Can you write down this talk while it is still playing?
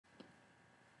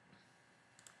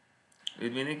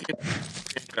Őt mindenképp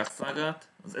Crush Sagát,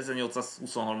 az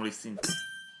 1823. szint.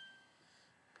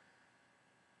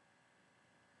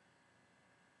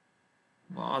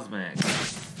 Bazd meg!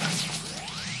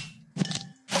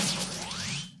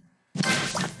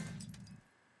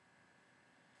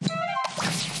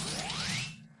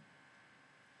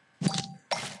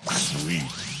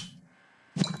 Sweet.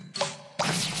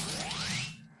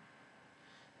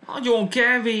 Nagyon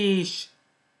kevés!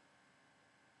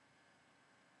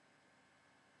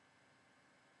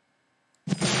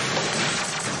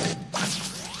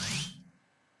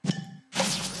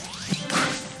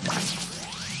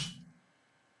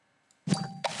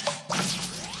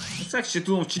 Ezt se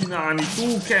tudom csinálni,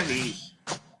 túl kevés!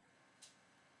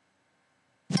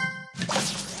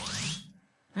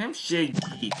 Nem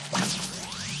segít!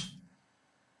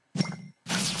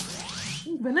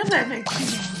 De nem lehet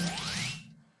megcsinálni!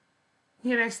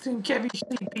 Ilyen extrém kevés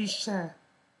lépéssel!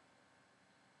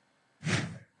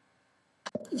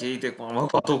 Figyeljétek már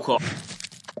magatokat!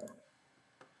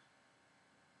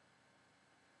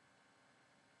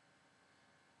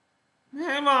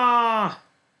 Nem áll!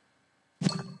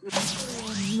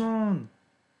 Onnan!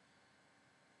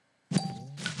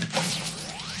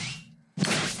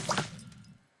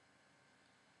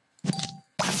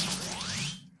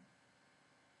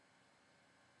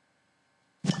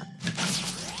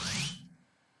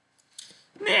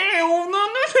 Ne, onnan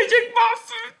ne legyek már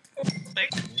főtt!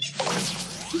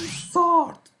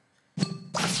 Szart!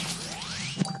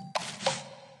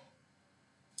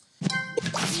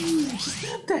 Ezt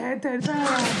nem teheted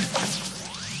velem!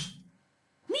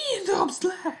 Miért dobsz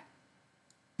le?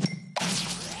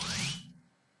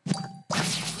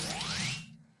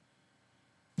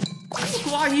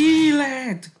 Kurva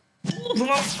élet!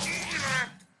 Kurva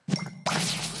élet!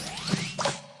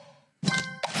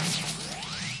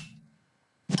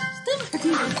 Ezt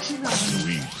nem lehet így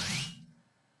csinálni!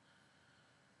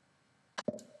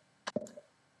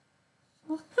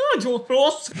 Nagyon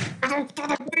rossz!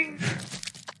 Doktorok mind!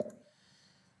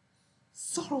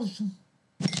 Szarozom!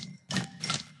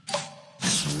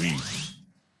 Sweet.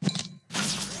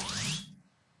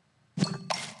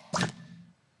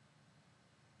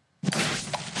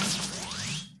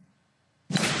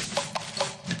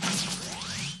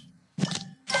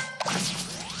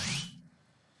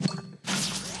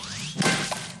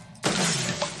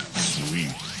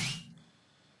 Sweet.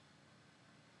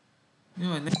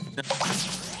 Jaj, ne...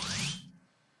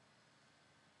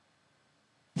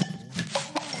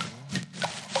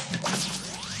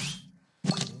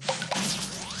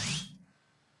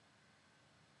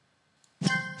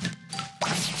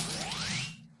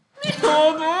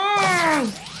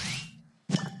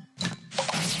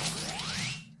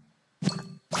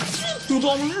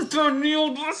 Tudom letenni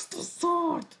oda ezt a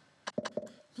szart!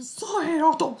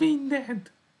 Szajratok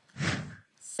mindent!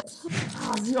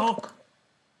 Szarháziak!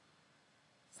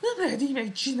 Ezt nem lehet így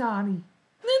megcsinálni!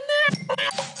 Nem!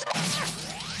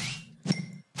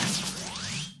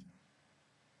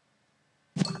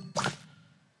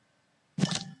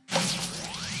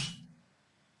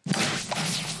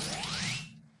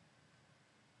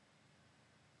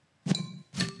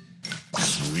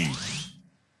 Sweet.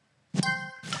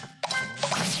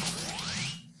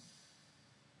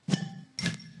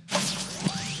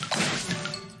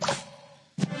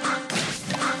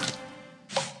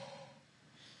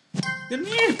 De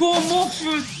miért bombon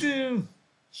főttünk?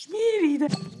 És miért ide?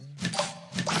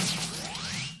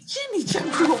 Semmit sem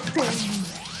tudok tenni!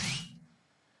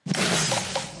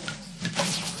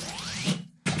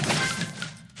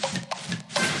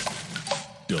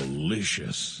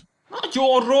 Delicious.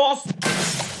 Nagyon rossz!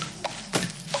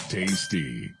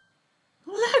 Tasty.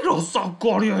 A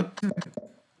legrosszabbkor jöttünk!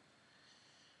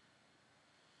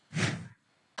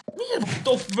 Miért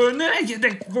vagytok fönn? Ne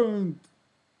legyetek fönt!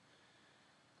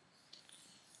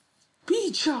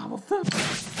 Picsába fönn!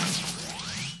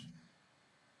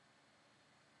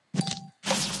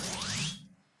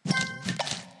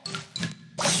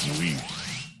 Sweet.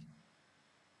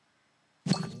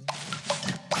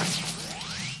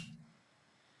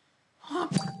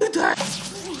 De!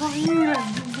 Ha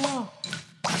életben!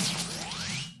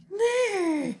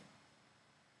 Ne!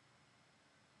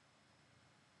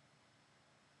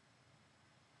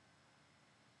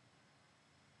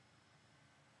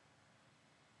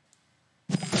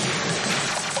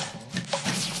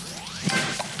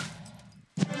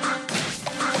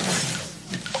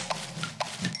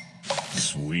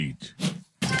 Sweet.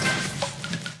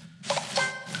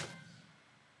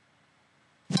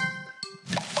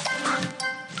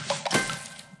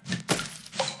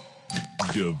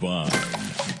 Divine.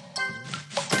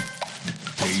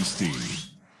 Tasty.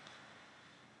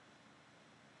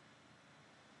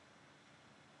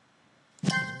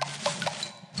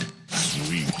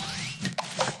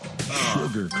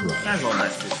 Sugar Crush. Ez van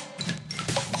beszél.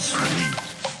 Sweet.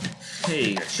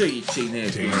 Végre, segítség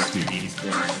nélkül. Tasty.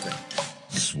 Íztények.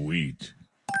 Sweet.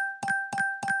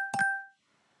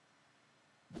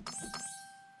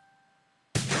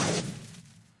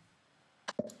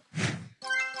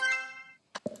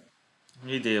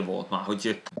 Idő volt már,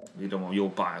 hogy írom a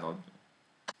jó pályára.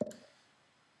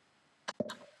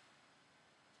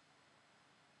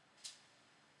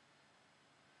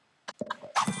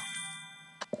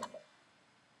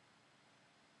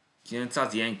 $900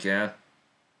 ilyen kell.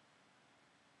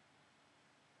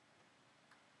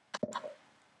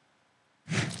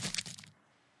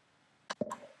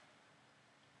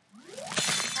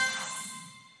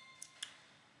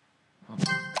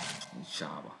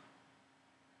 Sába.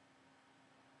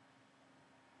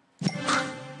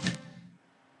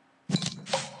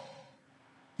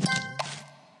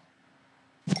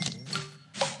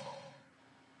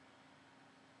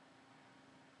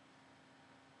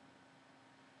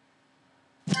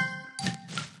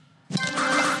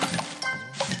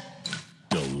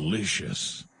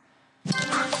 Delicious.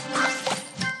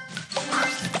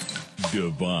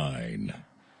 Divine.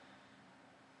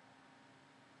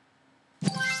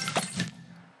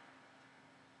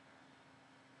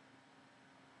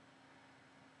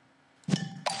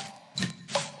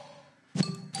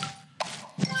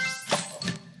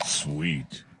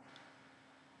 Sweet.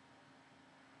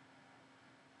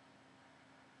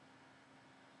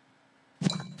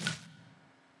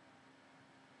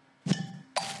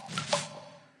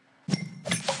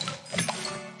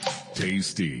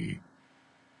 Tasty.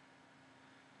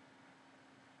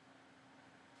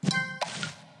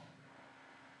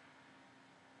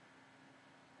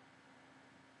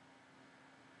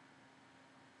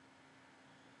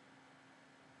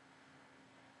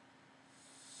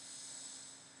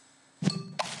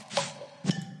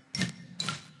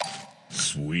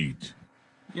 Sweet.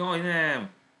 Jaj, nem!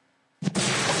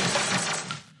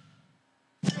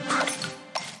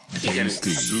 Tasty.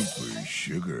 Super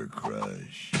Sugar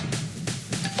Crush.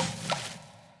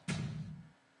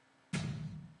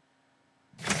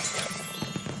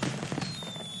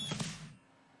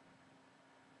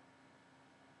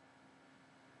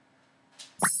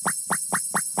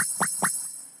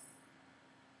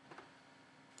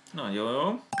 Nagyon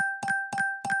jó.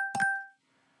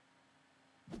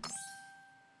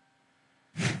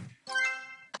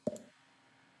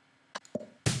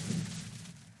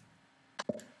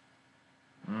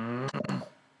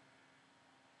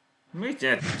 Mit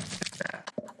nyertél?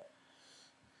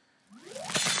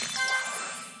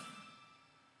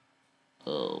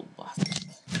 Ó, basz.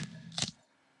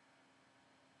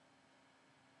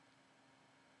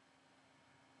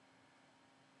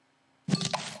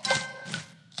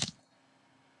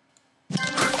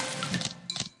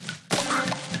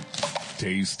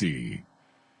 Tasty.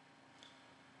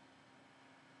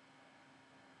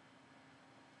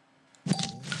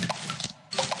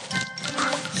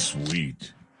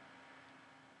 Sweet.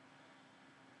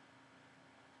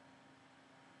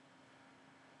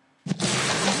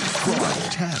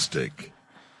 Fantastic.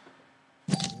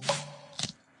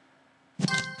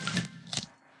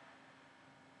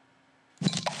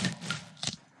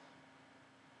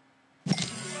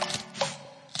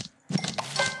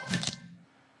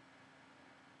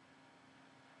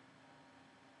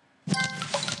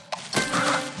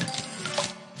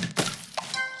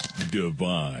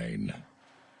 Divine.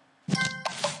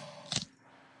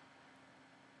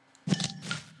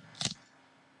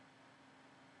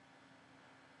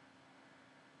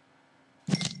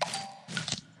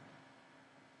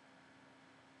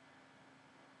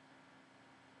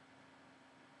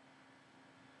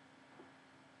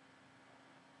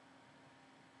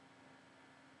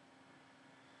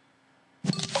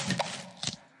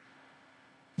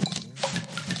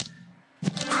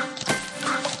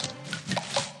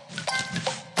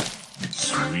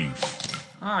 Sweet.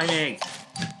 Állj még!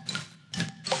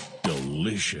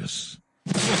 Delicious.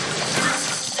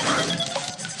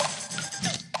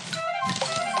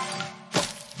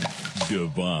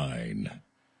 Divine.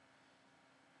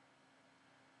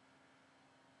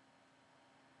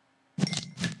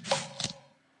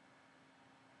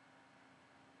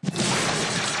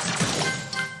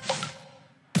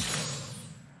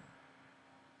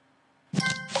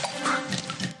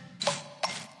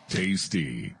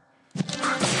 Tasty.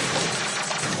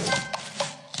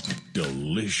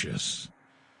 Delicious.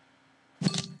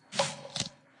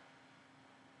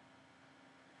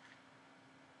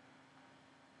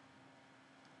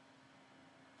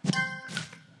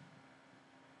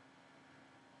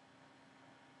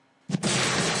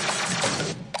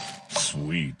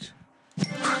 Sweet.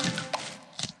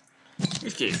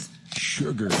 És kész.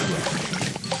 sugar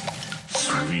crush.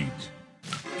 Sweet.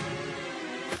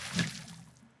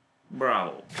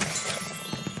 Bravo.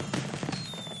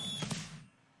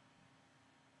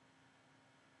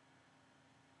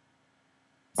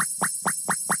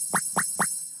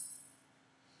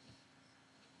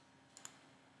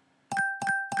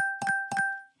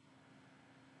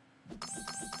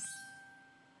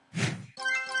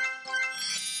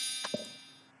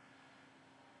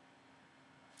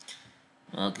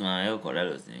 Valaki már el akar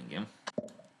előzni engem.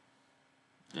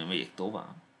 De még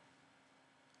tovább.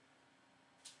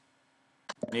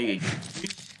 Még egy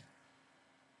kicsit.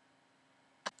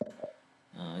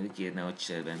 De kérne, hogy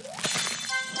serben.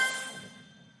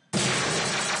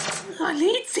 Na,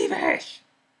 légy szíves!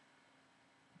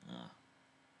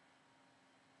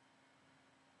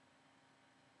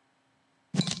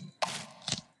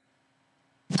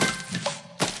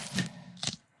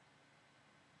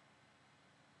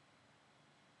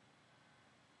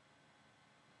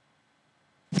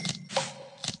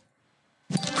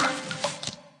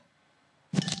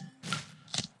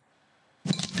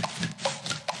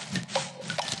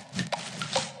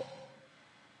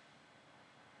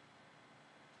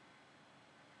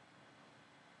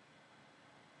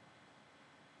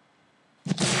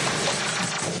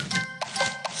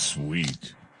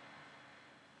 Sweet.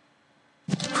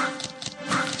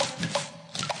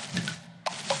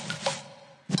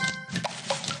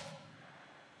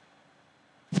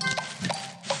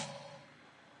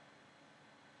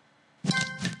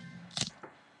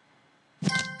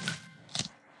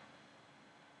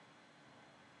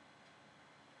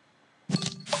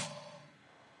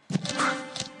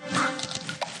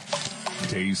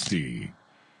 Tasty.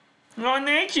 Na,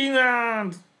 ne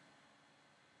csináld!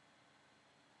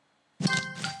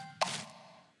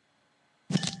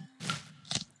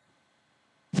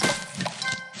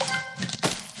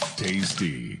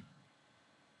 Tasty.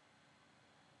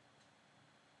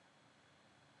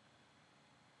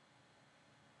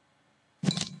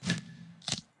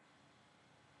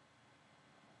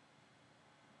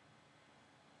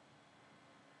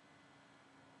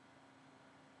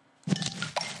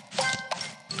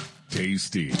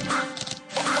 Tasty.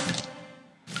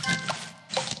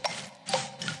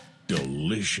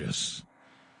 Delicious.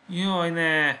 Jaj,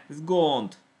 ne! Ez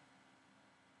gond!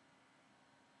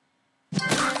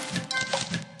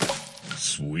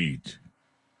 Sweet.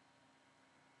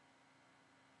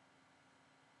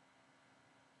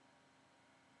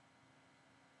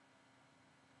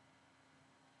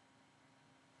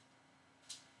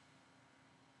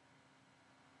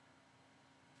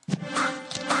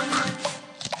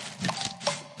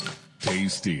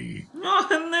 Tasty. Na,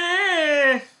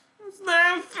 ne! Ez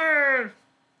nem fair!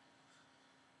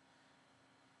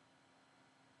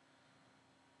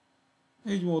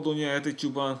 Egy módon nyert egy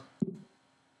csupán.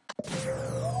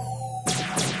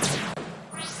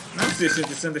 Nem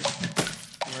szélszintén szerintem,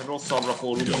 mert rosszabbra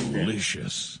fordul minden.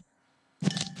 Delicious.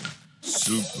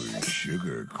 Super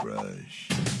sugar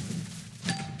crush.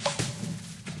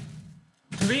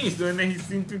 Rémisztően nehéz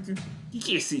szintű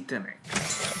kikészítenek.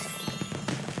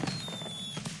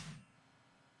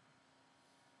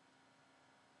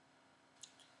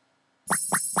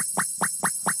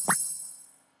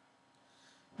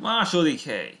 Második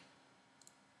hely.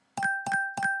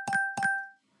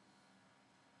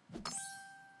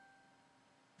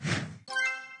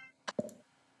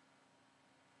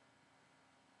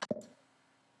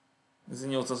 Ez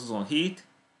 827.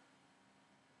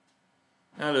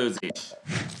 Előzés.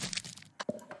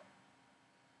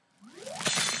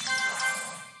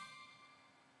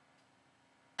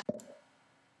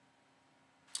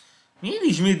 Miért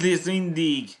ismétlés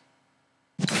mindig?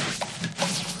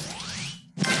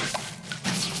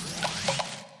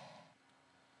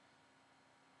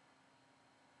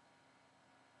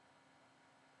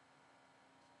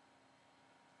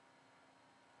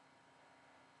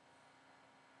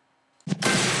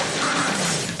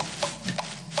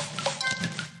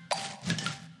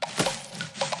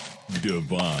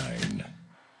 Divine.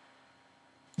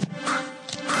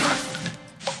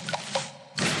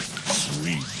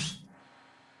 Sweet.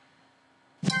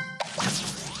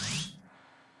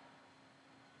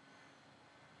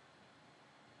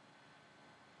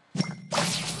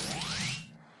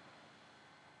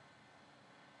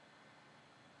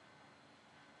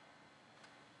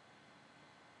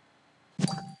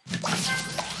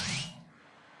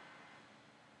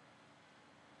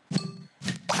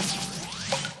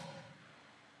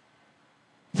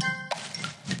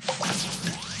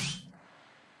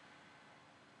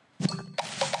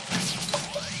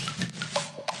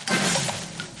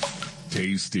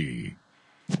 Tasty.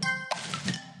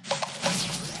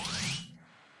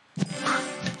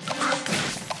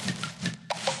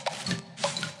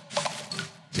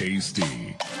 Tasty.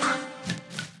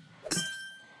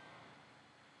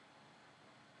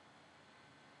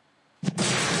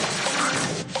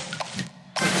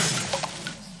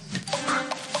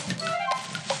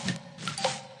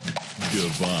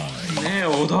 Divine. Ne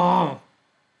oda!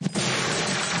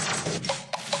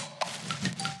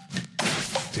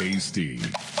 Tasty.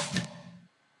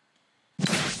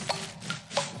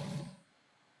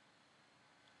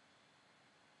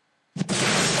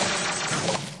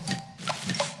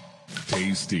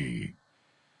 Tasty.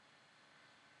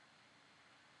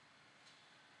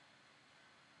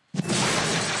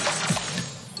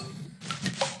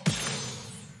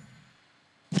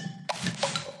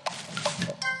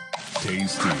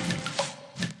 Tasty.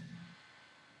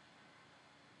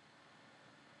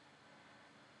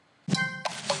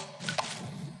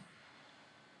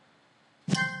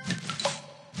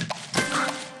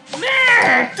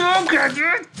 Ne!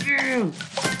 Tönkretettünk!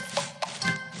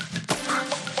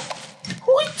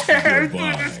 Hogy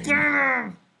tehetnéd ezt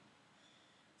el?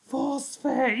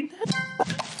 Faszfej!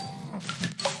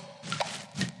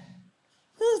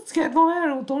 Ezt kellett volna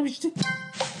elrontom, és te...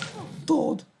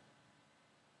 Tudod!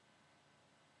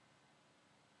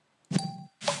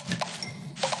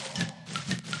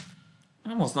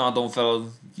 Nem használhatom fel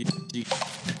az...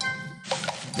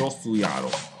 Rosszul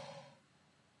járok.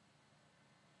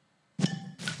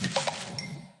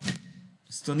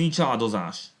 Ezt a nincs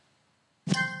áldozás.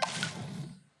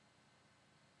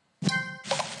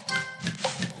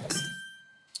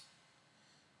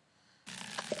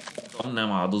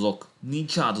 Nem áldozok.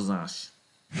 Nincs áldozás.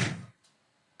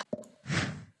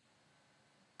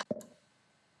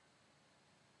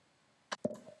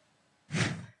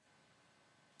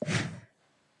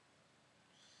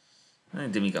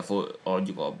 Szerintem inkább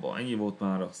adjuk abba. Ennyi volt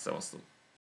már, szevasztok.